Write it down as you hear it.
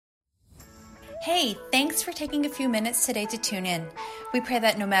Hey, thanks for taking a few minutes today to tune in. We pray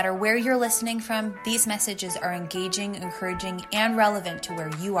that no matter where you're listening from, these messages are engaging, encouraging, and relevant to where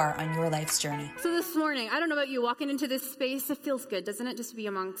you are on your life's journey. So this morning, I don't know about you, walking into this space, it feels good, doesn't it? Just to be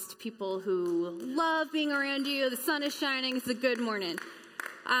amongst people who love being around you. The sun is shining. It's a good morning.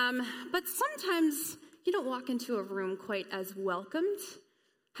 But sometimes you don't walk into a room quite as welcomed.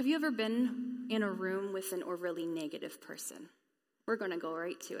 Have you ever been in a room with an overly negative person? We're going to go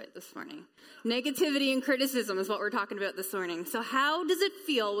right to it this morning. Negativity and criticism is what we're talking about this morning. So how does it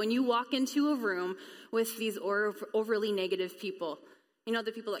feel when you walk into a room with these overly negative people? You know,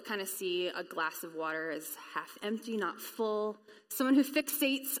 the people that kind of see a glass of water as half empty, not full. Someone who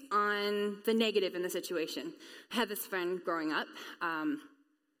fixates on the negative in the situation. I had this friend growing up.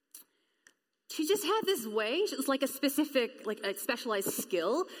 She just had this way. She was like a specialized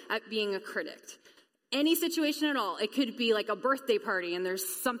skill at being a critic. Any situation at all. It could be like a birthday party and there's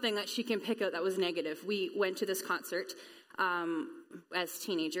something that she can pick out that was negative. We went to this concert as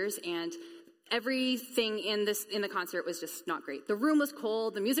teenagers, and everything in the concert was just not great. The room was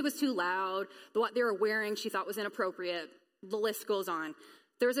cold. The music was too loud. What they were wearing she thought was inappropriate. The list goes on.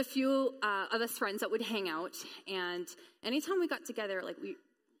 There was a few of us friends that would hang out, and anytime we got together,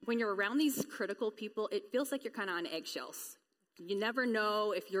 when you're around these critical people, it feels like you're kind of on eggshells. You never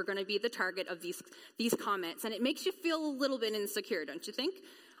know if you're going to be the target of these comments, and it makes you feel a little bit insecure, don't you think?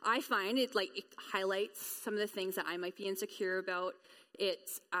 I find it highlights some of the things that I might be insecure about. It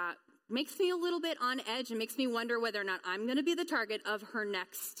makes me a little bit on edge and makes me wonder whether or not I'm going to be the target of her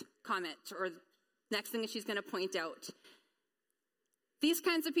next comment or next thing that she's going to point out. These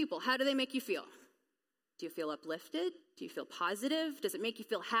kinds of people, how do they make you feel? Do you feel uplifted? Do you feel positive? Does it make you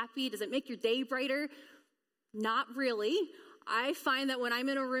feel happy? Does it make your day brighter? Not really. I find that when I'm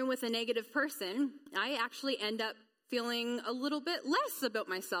in a room with a negative person, I actually end up feeling a little bit less about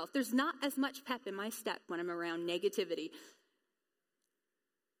myself. There's not as much pep in my step when I'm around negativity.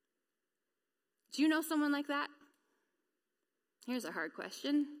 Do you know someone like that? Here's a hard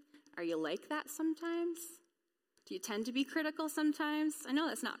question. Are you like that sometimes? Do you tend to be critical sometimes? I know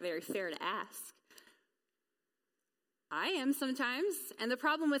that's not very fair to ask. I am sometimes, and the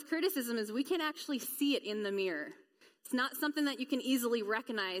problem with criticism is we can actually see it in the mirror. It's not something that you can easily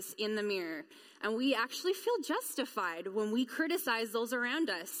recognize in the mirror. And we actually feel justified when we criticize those around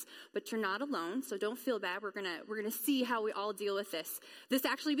us. But you're not alone, so don't feel bad. We're gonna see how we all deal with this. This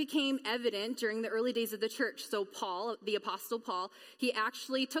actually became evident during the early days of the church. So Paul, the Apostle Paul, he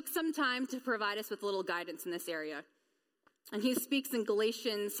actually took some time to provide us with a little guidance in this area. And he speaks in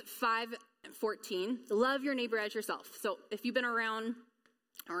Galatians 5:14, love your neighbor as yourself. So if you've been around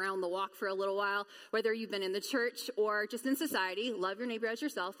the walk for a little while, whether you've been in the church or just in society, love your neighbor as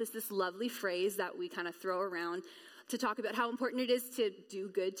yourself is this lovely phrase that we kind of throw around to talk about how important it is to do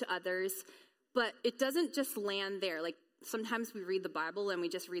good to others. But it doesn't just land there. Sometimes we read the Bible and we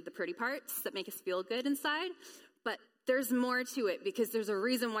just read the pretty parts that make us feel good inside. But there's more to it because there's a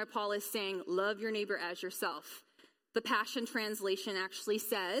reason why Paul is saying, love your neighbor as yourself. The Passion Translation actually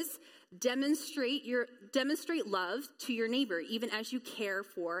says, demonstrate love to your neighbor, even as you care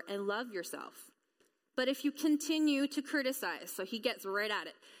for and love yourself. But if you continue to criticize, so he gets right at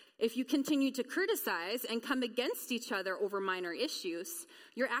it. If you continue to criticize and come against each other over minor issues,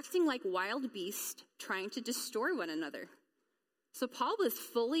 you're acting like wild beasts trying to destroy one another. So Paul was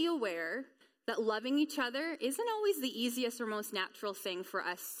fully aware that loving each other isn't always the easiest or most natural thing for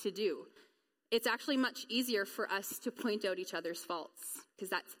us to do. It's actually much easier for us to point out each other's faults, because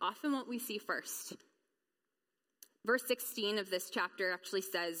that's often what we see first. Verse 16 of this chapter actually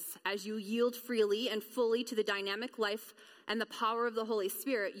says, as you yield freely and fully to the dynamic life and the power of the Holy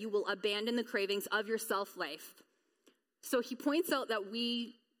Spirit, you will abandon the cravings of your self-life. So he points out that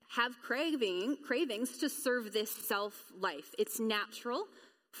we have cravings to serve this self-life. It's natural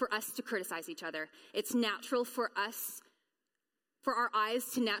for us to criticize each other. It's natural for our eyes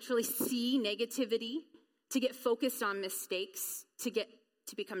to naturally see negativity, to get focused on mistakes, to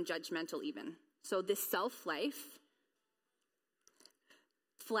become judgmental even. So this self-life,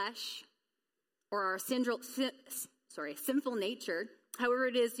 flesh, or our sinful nature, however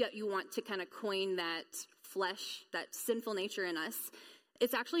it is that you want to kind of coin that flesh, that sinful nature in us,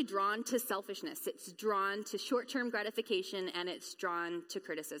 it's actually drawn to selfishness. It's drawn to short-term gratification, and it's drawn to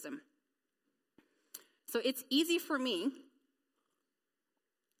criticism. So it's easy for me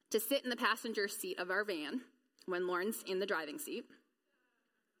to sit in the passenger seat of our van when Lauren's in the driving seat.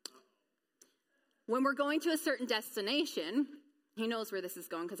 When we're going to a certain destination, he knows where this is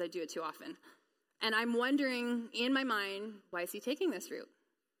going because I do it too often. And I'm wondering in my mind, why is he taking this route?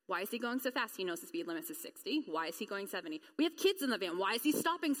 Why is he going so fast? He knows the speed limit is 60. Why is he going 70? We have kids in the van. Why is he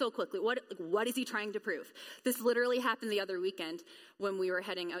stopping so quickly? What is he trying to prove? This literally happened the other weekend when we were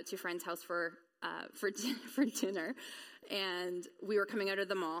heading out to a friend's house for dinner. And we were coming out of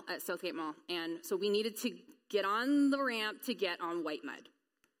the mall at Southgate Mall. And so we needed to get on the ramp to get on white mud.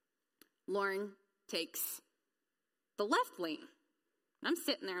 Lauren takes the left lane. And I'm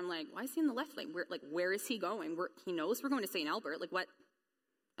sitting there, I'm like, why is he in the left lane? Where is he going? He knows we're going to St. Albert. Like, what?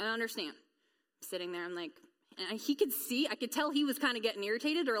 I don't understand. I'm sitting there, I'm like, and I could tell he was kind of getting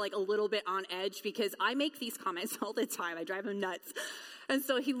irritated or like a little bit on edge because I make these comments all the time. I drive him nuts. And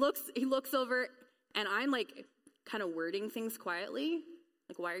so he looks over and I'm like kind of wording things quietly.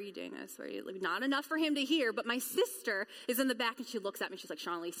 Like, why are you doing this? Like, not enough for him to hear, but my sister is in the back and she looks at me. She's like,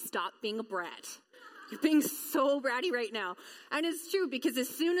 Shauna-Lee, stop being a brat. You're being so bratty right now. And it's true because as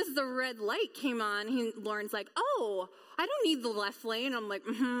soon as the red light came on, Lauren's like, oh, I don't need the left lane. I'm like,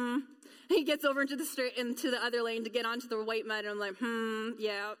 He gets over into the other lane to get onto the white mud. And I'm like,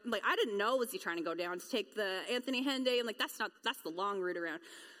 yeah. Like, I didn't know, was he trying to go down to take the Anthony Henday? I'm like, that's the long route around.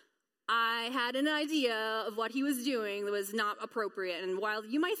 I had an idea of what he was doing that was not appropriate. And while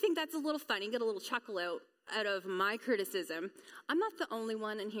you might think that's a little funny, get a little chuckle out of my criticism, I'm not the only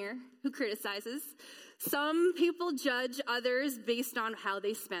one in here who criticizes. Some people judge others based on how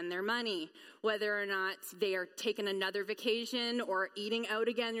they spend their money, whether or not they are taking another vacation or eating out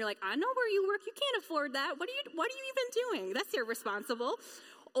again. You're like, I know where you work. You can't afford that. What are you even doing? That's irresponsible.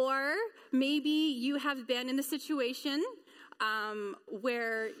 Or maybe you have been in the situation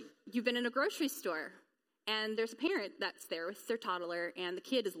where you've been in a grocery store and there's a parent that's there with their toddler and the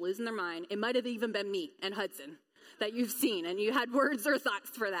kid is losing their mind. It might have even been me and Hudson that you've seen and you had words or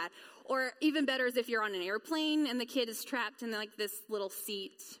thoughts for that. Or even better is if you're on an airplane and the kid is trapped in like this little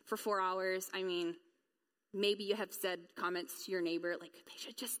seat for 4 hours. I mean, maybe you have said comments to your neighbor like, they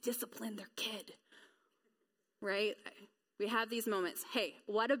should just discipline their kid, right? We have these moments. Hey,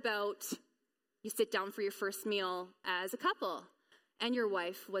 what about you sit down for your first meal as a couple and your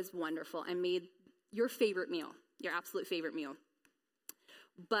wife was wonderful and made your favorite meal, your absolute favorite meal.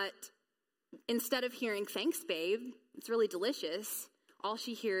 But instead of hearing, thanks, babe, it's really delicious, all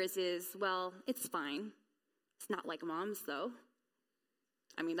she hears is, well, it's fine. It's not like mom's, though.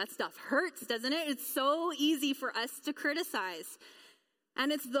 I mean, that stuff hurts, doesn't it? It's so easy for us to criticize.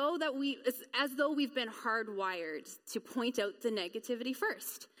 And it's as though we've been hardwired to point out the negativity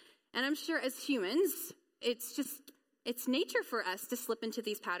first. And I'm sure as humans, it's nature for us to slip into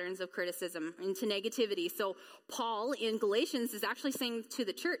these patterns of criticism, into negativity. So Paul in Galatians is actually saying to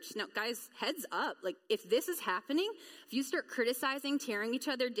the church, now guys, heads up. Like if this is happening, if you start criticizing, tearing each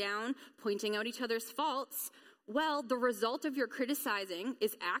other down, pointing out each other's faults, well, the result of your criticizing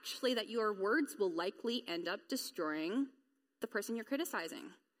is actually that your words will likely end up destroying the person you're criticizing.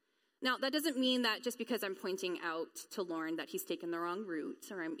 Now, that doesn't mean that just because I'm pointing out to Lauren that he's taken the wrong route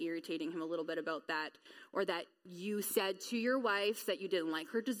or I'm irritating him a little bit about that, or that you said to your wife that you didn't like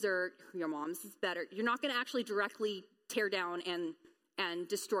her dessert, your mom's is better. You're not going to actually directly tear down and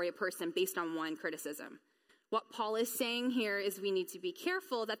destroy a person based on one criticism. What Paul is saying here is we need to be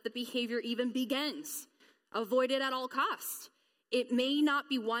careful that the behavior even begins. Avoid it at all costs. It may not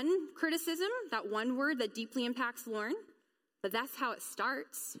be one criticism, that one word that deeply impacts Lauren, but that's how it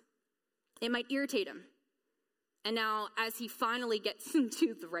starts. It might irritate him. And now, as he finally gets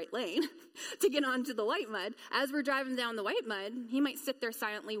into the right lane to get onto the white mud, as we're driving down the white mud, he might sit there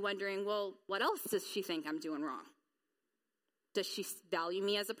silently wondering, well, what else does she think I'm doing wrong? Does she value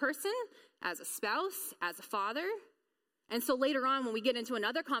me as a person, as a spouse, as a father? And so later on, when we get into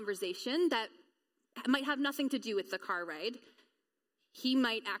another conversation that might have nothing to do with the car ride, he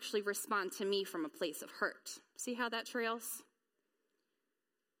might actually respond to me from a place of hurt. See how that trails?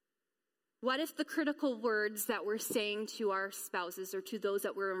 What if the critical words that we're saying to our spouses or to those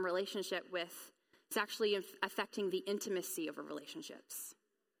that we're in relationship with is actually affecting the intimacy of our relationships?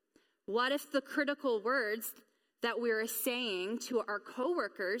 What if the critical words that we're saying to our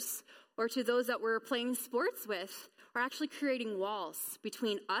coworkers or to those that we're playing sports with are actually creating walls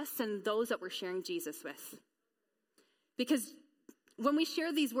between us and those that we're sharing Jesus with? Because when we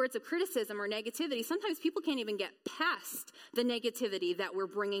share these words of criticism or negativity, sometimes people can't even get past the negativity that we're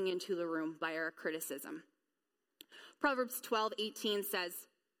bringing into the room by our criticism. Proverbs 12:18 says,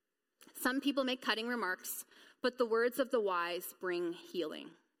 some people make cutting remarks, but the words of the wise bring healing.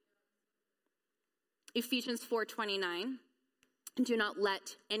 Ephesians 4:29, do not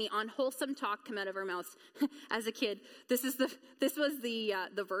let any unwholesome talk come out of our mouths. As a kid, this was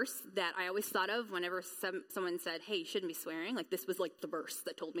the verse that I always thought of whenever someone said, hey, you shouldn't be swearing. Like this was like the verse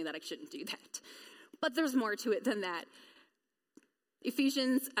that told me that I shouldn't do that. But there's more to it than that.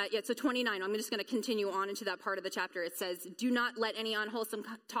 Ephesians, 29. I'm just going to continue on into that part of the chapter. It says, do not let any unwholesome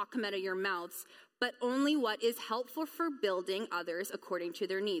talk come out of your mouths, but only what is helpful for building others according to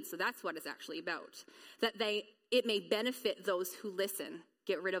their needs. So that's what it's actually about. That it may benefit those who listen.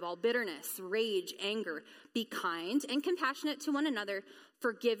 Get rid of all bitterness, rage, anger. Be kind and compassionate to one another,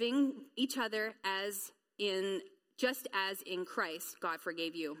 forgiving each other just as in Christ God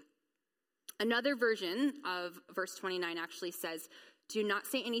forgave you. Another version of verse 29 actually says, do not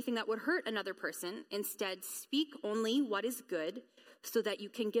say anything that would hurt another person. Instead, speak only what is good so that you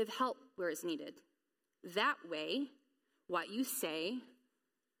can give help where it's needed. That way, what you say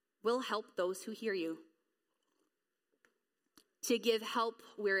will help those who hear you. To give help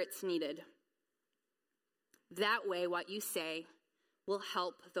where it's needed. That way, what you say will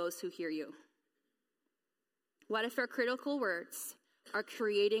help those who hear you. What if our critical words are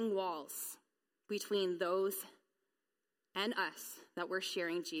creating walls between those and us that we're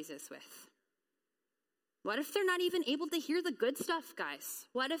sharing Jesus with? What if they're not even able to hear the good stuff, guys?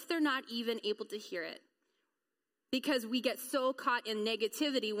 What if they're not even able to hear it? Because we get so caught in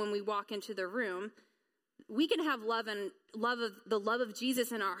negativity when we walk into the room. We can have the love of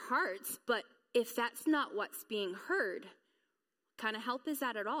Jesus in our hearts, but if that's not what's being heard, what kind of help is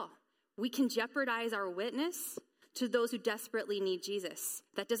that at all? We can jeopardize our witness to those who desperately need Jesus.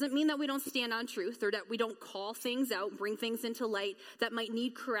 That doesn't mean that we don't stand on truth or that we don't call things out, bring things into light that might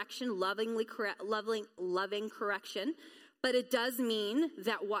need correction, loving correction. But it does mean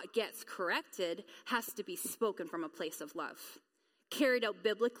that what gets corrected has to be spoken from a place of love, carried out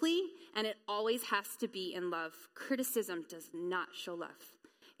biblically, and it always has to be in love. Criticism does not show love.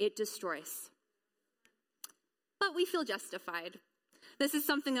 It destroys. But we feel justified. This is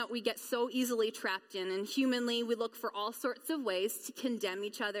something that we get so easily trapped in, and humanly we look for all sorts of ways to condemn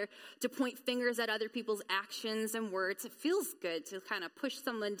each other, to point fingers at other people's actions and words. It feels good to kind of push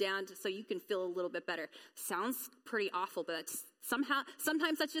someone down so you can feel a little bit better. Sounds pretty awful, but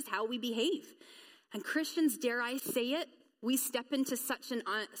sometimes that's just how we behave. And Christians, dare I say it, we step into such an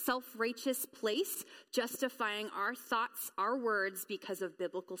self-righteous place, justifying our thoughts, our words, because of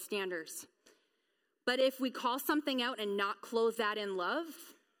biblical standards. But if we call something out and not clothe that in love,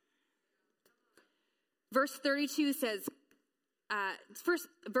 verse 32 says,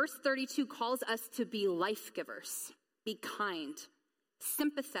 verse 32 calls us to be life givers, be kind,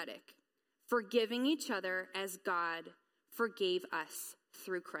 sympathetic, forgiving each other as God forgave us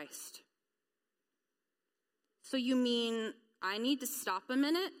through Christ. So you mean I need to stop a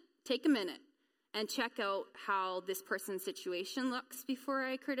minute, take a minute, and check out how this person's situation looks before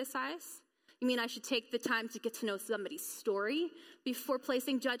I criticize? You mean I should take the time to get to know somebody's story before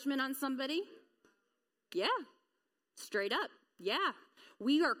placing judgment on somebody? Yeah, straight up, yeah.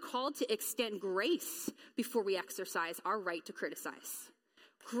 We are called to extend grace before we exercise our right to criticize.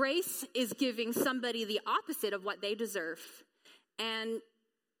 Grace is giving somebody the opposite of what they deserve. And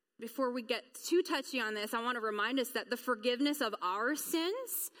before we get too touchy on this, I want to remind us that the forgiveness of our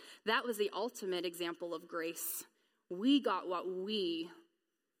sins, that was the ultimate example of grace. We got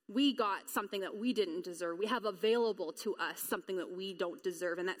something that we didn't deserve. We have available to us something that we don't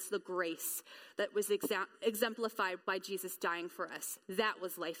deserve, and that's the grace that was exemplified by Jesus dying for us. That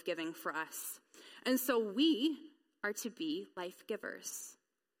was life-giving for us. And so we are to be life givers.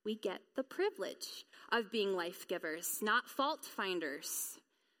 We get the privilege of being life givers, not fault finders.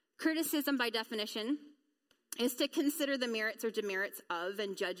 Criticism, by definition, is to consider the merits or demerits of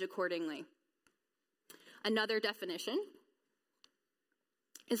and judge accordingly. Another definition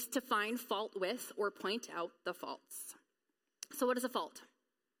is to find fault with or point out the faults. So what is a fault?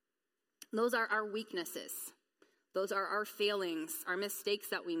 Those are our weaknesses. Those are our failings, our mistakes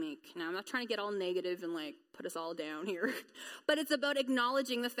that we make. Now, I'm not trying to get all negative and put us all down here, but it's about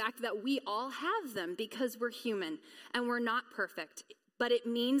acknowledging the fact that we all have them because we're human and we're not perfect. But it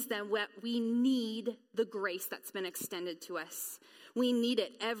means then that we need the grace that's been extended to us. We need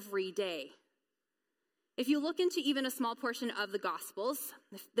it every day. If you look into even a small portion of the Gospels,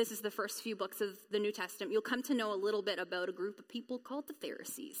 this is the first few books of the New Testament, you'll come to know a little bit about a group of people called the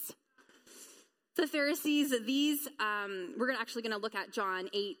Pharisees. The Pharisees, we're actually going to look at John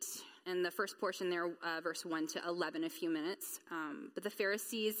 8 and the first portion there, verse 1 to 11 in a few minutes. But the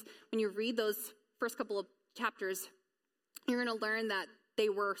Pharisees, when you read those first couple of chapters, you're going to learn that they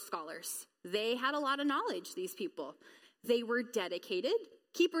were scholars. They had a lot of knowledge, these people. They were dedicated,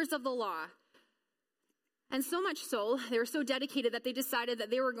 keepers of the law. And so much so, they were so dedicated that they decided that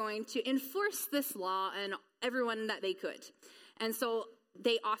they were going to enforce this law on everyone that they could. And so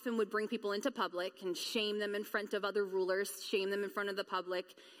they often would bring people into public and shame them in front of other rulers, shame them in front of the public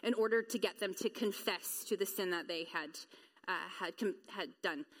in order to get them to confess to the sin that they had had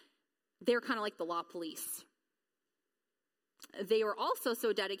done. They're kind of like the law police. They were also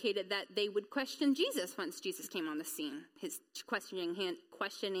so dedicated that they would question Jesus once Jesus came on the scene, questioning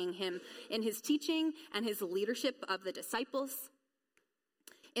him in his teaching and his leadership of the disciples.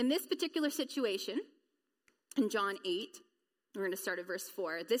 In this particular situation, in John 8, we're going to start at verse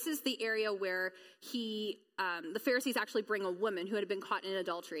 4. This is the area where the Pharisees actually bring a woman who had been caught in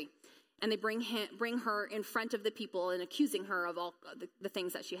adultery. And they bring her in front of the people and accusing her of all the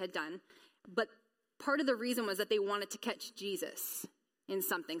things that she had done. But part of the reason was that they wanted to catch Jesus in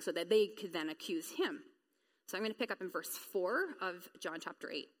something so that they could then accuse him. So I'm going to pick up in verse 4 of John chapter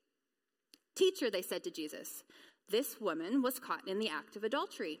 8. Teacher, they said to Jesus, this woman was caught in the act of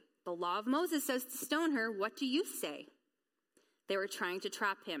adultery. The law of Moses says to stone her. What do you say? They were trying to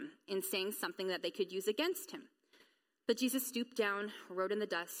trap him in saying something that they could use against him. But Jesus stooped down, wrote in the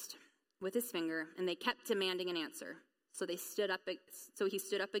dust with his finger, and they kept demanding an answer. So he stood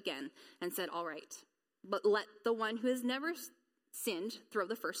up again and said, all right, but let the one who has never sinned throw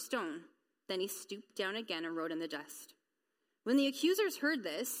the first stone. Then he stooped down again and wrote in the dust. When the accusers heard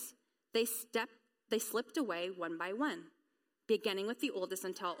this, they slipped away one by one, beginning with the oldest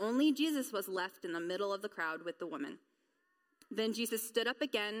until only Jesus was left in the middle of the crowd with the woman. Then Jesus stood up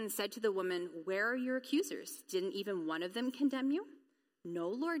again and said to the woman, where are your accusers? Didn't even one of them condemn you? No,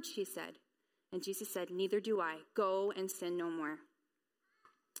 Lord, she said. And Jesus said, neither do I. Go and sin no more.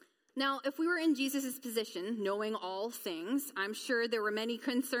 Now, if we were in Jesus' position, knowing all things, I'm sure there were many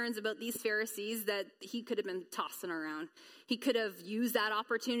concerns about these Pharisees that he could have been tossing around. He could have used that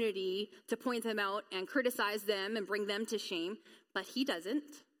opportunity to point them out and criticize them and bring them to shame, but he doesn't.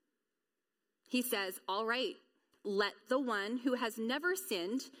 He says, all right, let the one who has never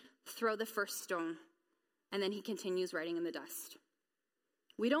sinned throw the first stone. And then he continues writing in the dust.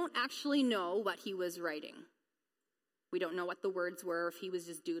 We don't actually know what he was writing. We don't know what the words were, if he was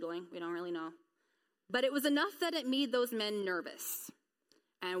just doodling. We don't really know. But it was enough that it made those men nervous.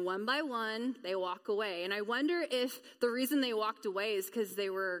 And one by one, they walk away. And I wonder if the reason they walked away is because they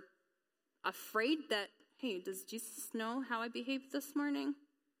were afraid that, hey, does Jesus know how I behaved this morning?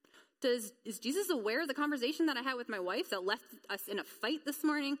 Is Jesus aware of the conversation that I had with my wife that left us in a fight this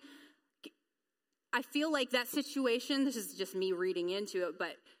morning? I feel like that situation, this is just me reading into it,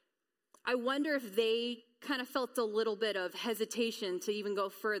 but I wonder if they kind of felt a little bit of hesitation to even go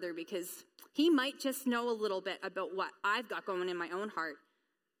further because he might just know a little bit about what I've got going in my own heart.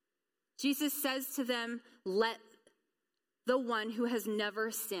 Jesus says to them, let the one who has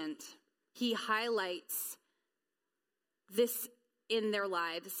never sinned. He highlights this in their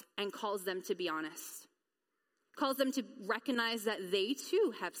lives and calls them to be honest. Calls them to recognize that they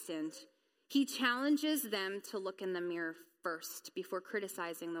too have sinned. He challenges them to look in the mirror first before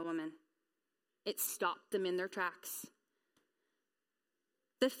criticizing the woman. It stopped them in their tracks.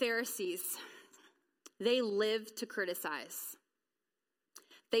 The Pharisees, they lived to criticize.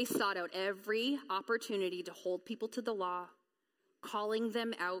 They sought out every opportunity to hold people to the law, calling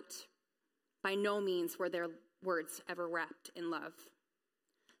them out. By no means were their words ever wrapped in love.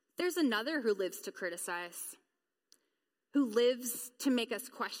 There's another who lives to criticize, who lives to make us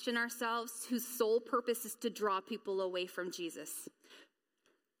question ourselves, whose sole purpose is to draw people away from Jesus.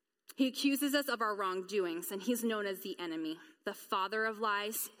 He accuses us of our wrongdoings, and he's known as the enemy, the father of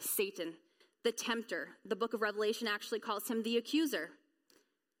lies, Satan, the tempter. The book of Revelation actually calls him the accuser.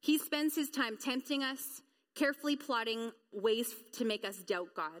 He spends his time tempting us, carefully plotting ways to make us doubt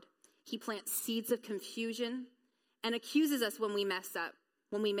God. He plants seeds of confusion and accuses us when we mess up,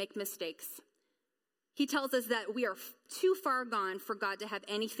 when we make mistakes. He tells us that we are too far gone for God to have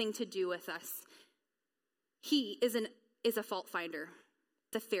anything to do with us. He is a fault finder.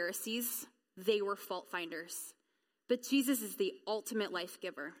 The Pharisees, they were fault finders. But Jesus is the ultimate life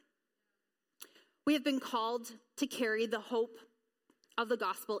giver. We have been called to carry the hope of the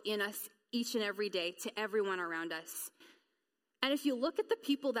gospel in us each and every day to everyone around us. And if you look at the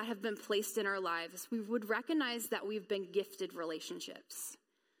people that have been placed in our lives, we would recognize that we've been gifted relationships.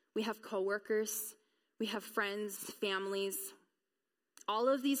 We have coworkers, we have friends, families. All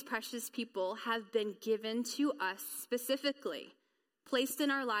of these precious people have been given to us specifically, placed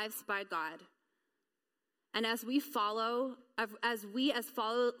in our lives by God. And as followers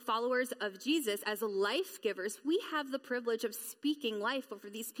of Jesus, as life givers, we have the privilege of speaking life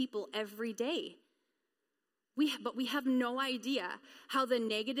over these people every day. But we have no idea how the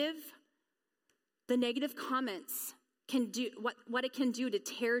negative comments can do, what it can do to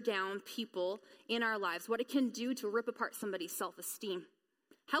tear down people in our lives, what it can do to rip apart somebody's self-esteem.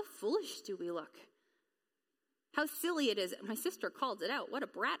 How foolish do we look? How silly it is. My sister called it out. What a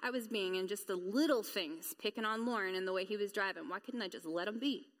brat I was being, and just the little things, picking on Lauren and the way he was driving. Why couldn't I just let him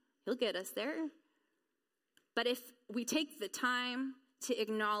be? He'll get us there. But if we take the time to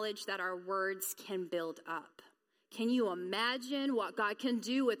acknowledge that our words can build up, can you imagine what God can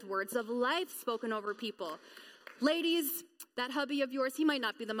do with words of life spoken over people? Ladies, that hubby of yours, he might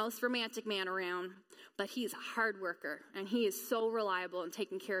not be the most romantic man around, but he's a hard worker, and he is so reliable in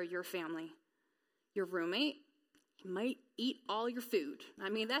taking care of your family. Your roommate, he might eat all your food. I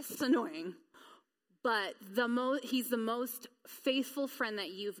mean, that's annoying. But he's the most faithful friend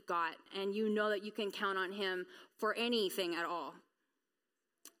that you've got, and you know that you can count on him for anything at all.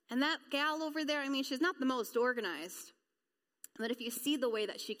 And that gal over there, I mean, she's not the most organized. But if you see the way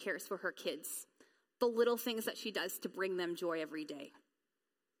that she cares for her kids, the little things that she does to bring them joy every day,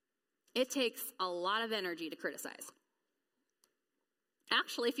 it takes a lot of energy to criticize.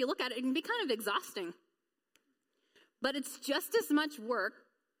 Actually, if you look at it, it can be kind of exhausting. But it's just as much work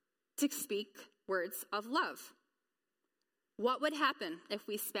to speak words of love. What would happen if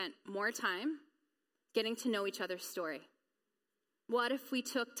we spent more time getting to know each other's story? What if we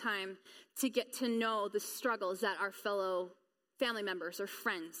took time to get to know the struggles that our fellow family members or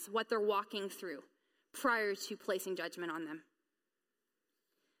friends, what they're walking through prior to placing judgment on them?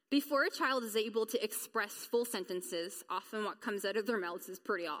 Before a child is able to express full sentences, often what comes out of their mouths is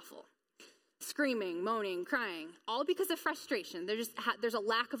pretty awful. Screaming, moaning, crying, all because of frustration. There's a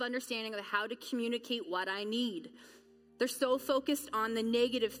lack of understanding of how to communicate what I need. They're so focused on the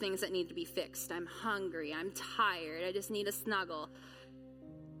negative things that need to be fixed. I'm hungry, I'm tired, I just need a snuggle.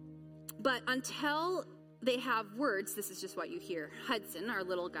 But until they have words, this is just what you hear. Hudson, our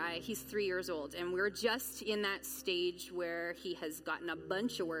little guy, he's 3 years old, and we're just in that stage where he has gotten a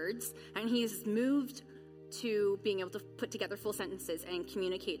bunch of words, and he's moved to being able to put together full sentences and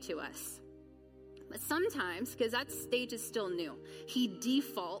communicate to us. But sometimes, because that stage is still new, he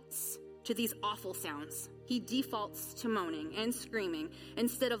defaults to these awful sounds. He defaults to moaning and screaming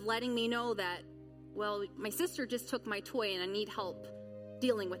instead of letting me know that, well, my sister just took my toy and I need help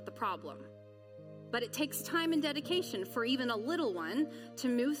dealing with the problem. But it takes time and dedication for even a little one to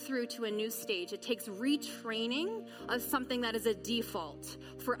move through to a new stage. It takes retraining of something that is a default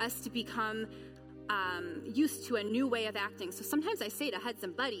for us to become used to a new way of acting. So sometimes I say to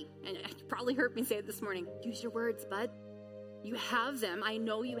Hudson, buddy, and you probably heard me say it this morning, use your words, bud. You have them. I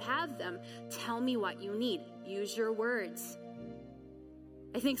know you have them. Tell me what you need. Use your words.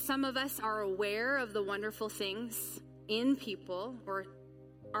 I think some of us are aware of the wonderful things in people, or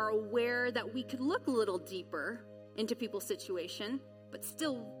are aware that we could look a little deeper into people's situation, but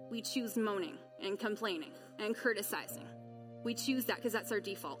still we choose moaning and complaining and criticizing. We choose that because that's our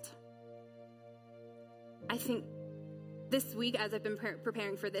default. I think this week, as I've been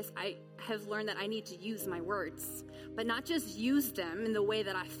preparing for this, I have learned that I need to use my words, but not just use them in the way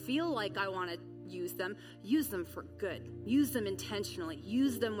that I feel like I want to use them for good. Use them intentionally.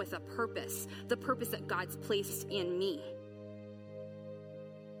 Use them with a purpose, the purpose that God's placed in me.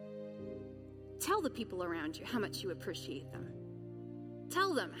 Tell the people around you how much you appreciate them.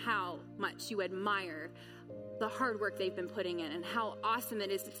 Tell them how much you admire the hard work they've been putting in and how awesome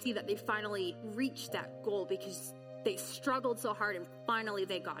it is to see that they finally reached that goal because they struggled so hard and finally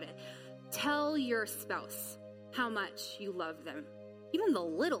they got it. Tell your spouse how much you love them, even the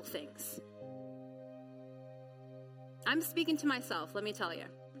little things. I'm speaking to myself, let me tell you.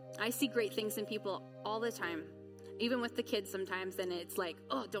 I see great things in people all the time, even with the kids sometimes, and it's like,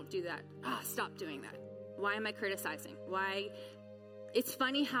 oh, don't do that. Stop doing that. Why am I criticizing? Why? It's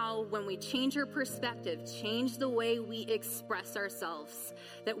funny how when we change our perspective, change the way we express ourselves,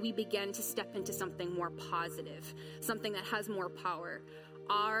 that we begin to step into something more positive, something that has more power.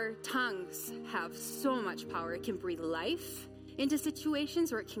 Our tongues have so much power. It can breathe life into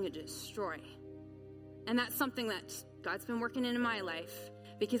situations or it can destroy. And that's something that God's been working in my life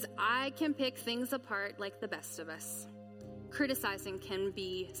because I can pick things apart like the best of us. Criticizing can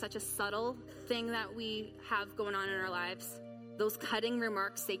be such a subtle thing that we have going on in our lives. Those cutting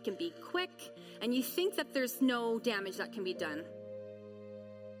remarks, they can be quick, and you think that there's no damage that can be done.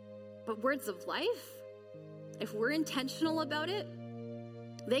 But words of life, if we're intentional about it,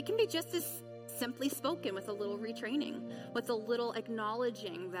 they can be just as simply spoken with a little retraining, with a little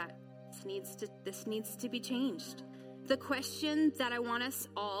acknowledging that this needs to be changed. The question that I want us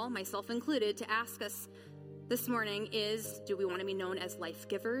all, myself included, to ask us this morning is, do we want to be known as life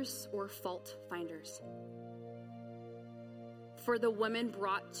givers or fault finders? For the woman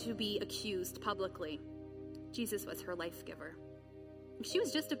brought to be accused publicly, Jesus was her life giver. She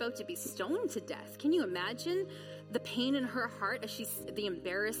was just about to be stoned to death. Can you imagine the pain in her heart as the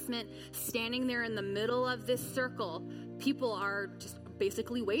embarrassment, standing there in the middle of this circle? People are just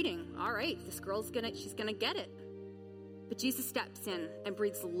basically waiting. All right, this girl's she's gonna get it. But Jesus steps in and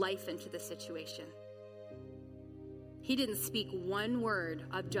breathes life into the situation. He didn't speak one word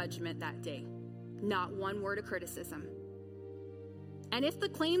of judgment that day, not one word of criticism. And if the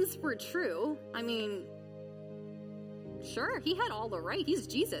claims were true, I mean, sure, he had all the right. He's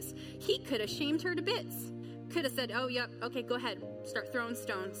Jesus. He could have shamed her to bits. Could have said, oh, yep, okay, go ahead. Start throwing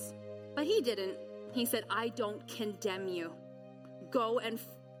stones. But he didn't. He said, I don't condemn you. Go and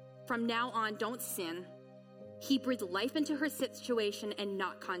from now on, don't sin. He breathed life into her situation and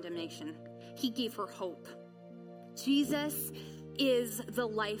not condemnation. He gave her hope. Jesus is the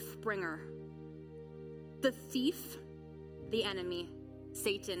life bringer. The thief, the enemy,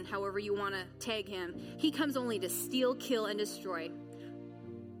 Satan, however you want to tag him, he comes only to steal, kill, and destroy.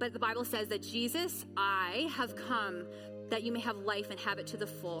 But the Bible says that Jesus, I have come that you may have life and have it to the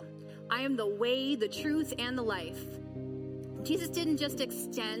full. I am the way, the truth, and the life. Jesus didn't just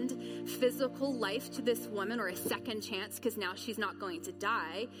extend physical life to this woman or a second chance because now she's not going to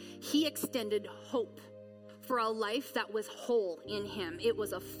die. He extended hope for a life that was whole in him. It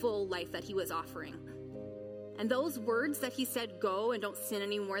was a full life that he was offering. And those words that he said, go and don't sin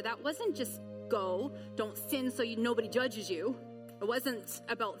anymore, that wasn't just go, don't sin so nobody judges you. It wasn't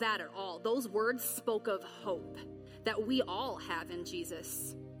about that at all. Those words spoke of hope that we all have in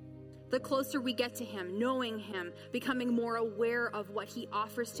Jesus. The closer we get to him, knowing him, becoming more aware of what he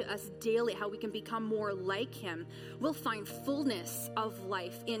offers to us daily, how we can become more like him, we'll find fullness of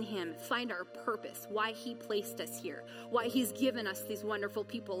life in him, find our purpose, why he placed us here, why he's given us these wonderful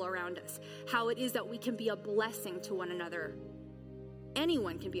people around us, how it is that we can be a blessing to one another.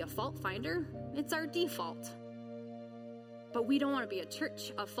 Anyone can be a fault finder. It's our default. But we don't want to be a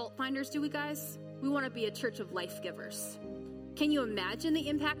church of fault finders, do we, guys? We want to be a church of life givers. Can you imagine the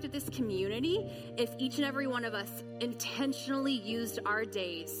impact of this community if each and every one of us intentionally used our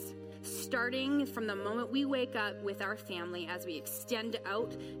days, starting from the moment we wake up with our family as we extend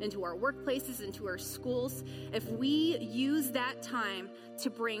out into our workplaces, into our schools, if we use that time to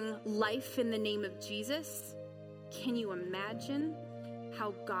bring life in the name of Jesus, can you imagine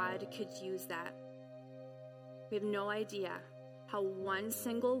how God could use that? We have no idea how one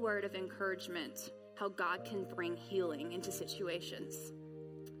single word of encouragement, how God can bring healing into situations.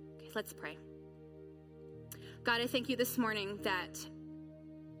 Okay, let's pray. God, I thank you this morning that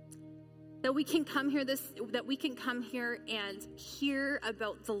we can come here and hear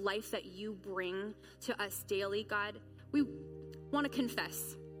about the life that you bring to us daily, God. We want to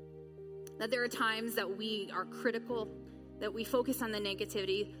confess that there are times that we are critical, that we focus on the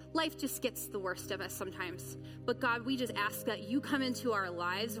negativity. Life just gets the worst of us sometimes. But God, we just ask that you come into our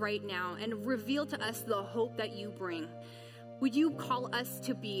lives right now and reveal to us the hope that you bring. Would you call us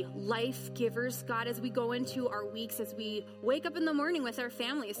to be life givers, God, as we go into our weeks, as we wake up in the morning with our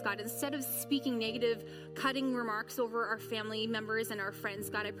families, God, instead of speaking negative, cutting remarks over our family members and our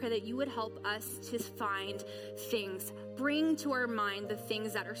friends, God, I pray that you would help us to find things, bring to our mind the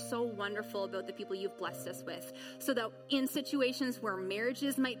things that are so wonderful about the people you've blessed us with, so that in situations where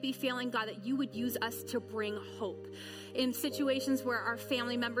marriages might be failing, God, that you would use us to bring hope. In situations where our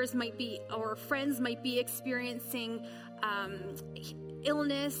family members might be, or friends might be experiencing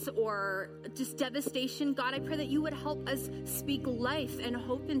illness or just devastation, God, I pray that you would help us speak life and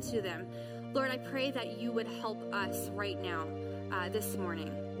hope into them. Lord, I pray that you would help us right now, this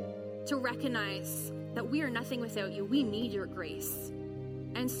morning, to recognize that we are nothing without you. We need your grace.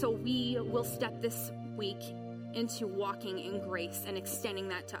 And so we will step this week into walking in grace and extending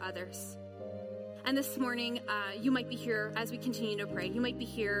that to others. And this morning, you might be here as we continue to pray. You might be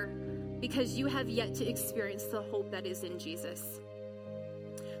here because you have yet to experience the hope that is in Jesus.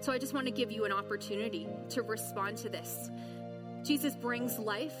 So I just want to give you an opportunity to respond to this. Jesus brings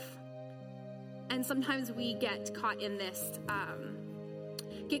life, and sometimes we get caught in this,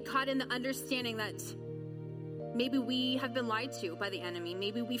 get caught in the understanding that maybe we have been lied to by the enemy.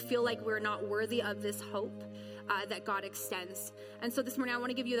 Maybe we feel like we're not worthy of this hope that God extends. And so this morning I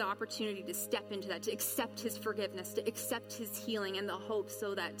want to give you the opportunity to step into that, to accept his forgiveness, to accept his healing and the hope,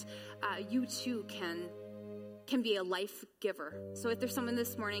 so that you too can be a life giver. So if there's someone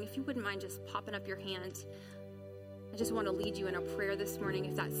this morning, if you wouldn't mind just popping up your hand, I just want to lead you in a prayer this morning,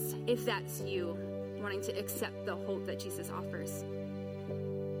 if that's you wanting to accept the hope that Jesus offers.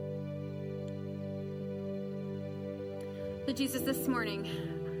 So Jesus, this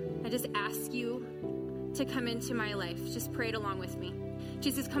morning, I just ask you to come into my life. Just pray it along with me.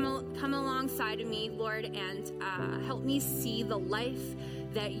 Jesus, come alongside of me, Lord, and help me see the life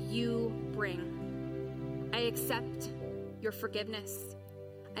that you bring. I accept your forgiveness.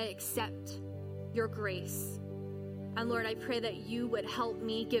 I accept your grace. And Lord, I pray that you would help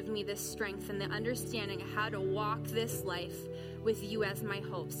me, give me this strength and the understanding of how to walk this life with you as my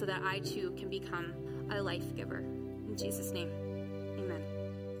hope so that I too can become a life giver. In Jesus' name, amen.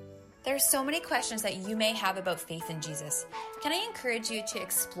 There are so many questions that you may have about faith in Jesus. Can I encourage you to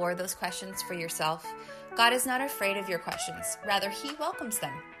explore those questions for yourself? God is not afraid of your questions. Rather, he welcomes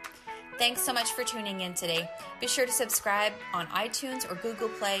them. Thanks so much for tuning in today. Be sure to subscribe on iTunes or Google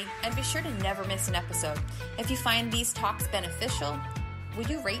Play, and be sure to never miss an episode. If you find these talks beneficial, would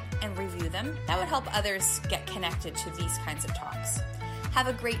you rate and review them? That would help others get connected to these kinds of talks. Have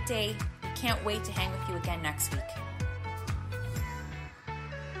a great day. Can't wait to hang with you again next week.